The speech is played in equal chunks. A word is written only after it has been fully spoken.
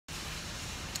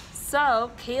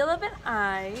So Caleb and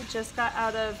I just got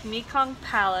out of Mekong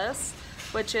Palace,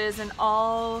 which is an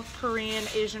all Korean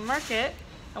Asian market,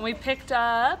 and we picked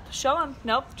up, show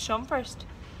them first.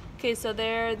 Okay, so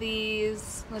there are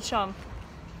these, let's show them.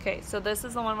 Okay, so this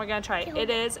is the one we're gonna try. It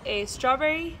is a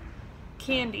strawberry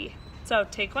candy. So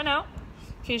take one out.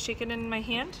 Can you shake it in my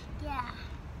hand? Yeah.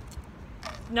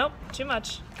 Nope, too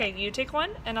much. Okay, you take one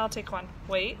and I'll take one.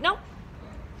 Wait, nope.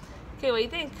 Okay, what do you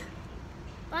think?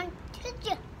 One, two,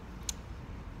 three.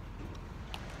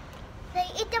 They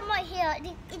eat them right here.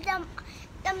 They eat them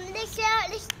this here.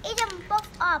 Let's eat them both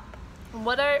up.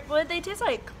 What do they taste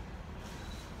like?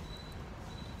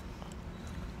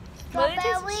 What do they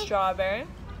taste? Strawberry.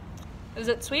 Is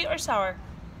it sweet or sour?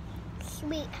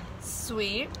 Sweet.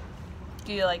 Sweet.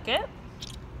 Do you like it?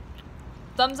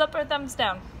 Thumbs up or thumbs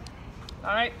down?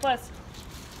 All right, plus.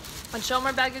 And show them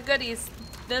our bag of goodies.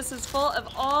 This is full of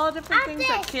all different things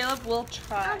that Caleb will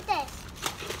try.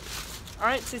 All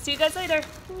right, so see you guys later.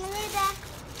 See you later.